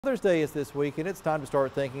Mother's Day is this week, and it's time to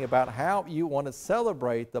start thinking about how you want to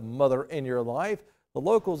celebrate the mother in your life. The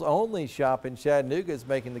locals only shop in Chattanooga is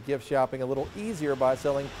making the gift shopping a little easier by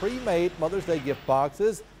selling pre-made Mother's Day gift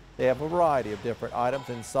boxes. They have a variety of different items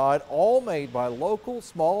inside, all made by local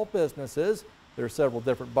small businesses. There are several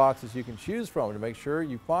different boxes you can choose from to make sure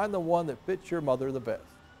you find the one that fits your mother the best.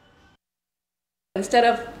 Instead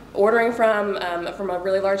of ordering from a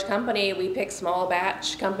really large company, we pick small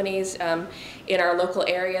batch companies in our local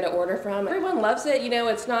area to order from. Everyone loves it. You know,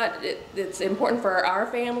 it's important for our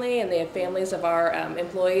family and the families of our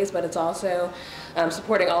employees, but it's also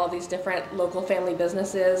supporting all of these different local family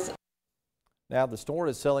businesses. Now, the store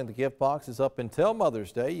is selling the gift boxes up until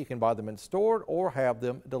Mother's Day. You can buy them in store or have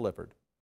them delivered.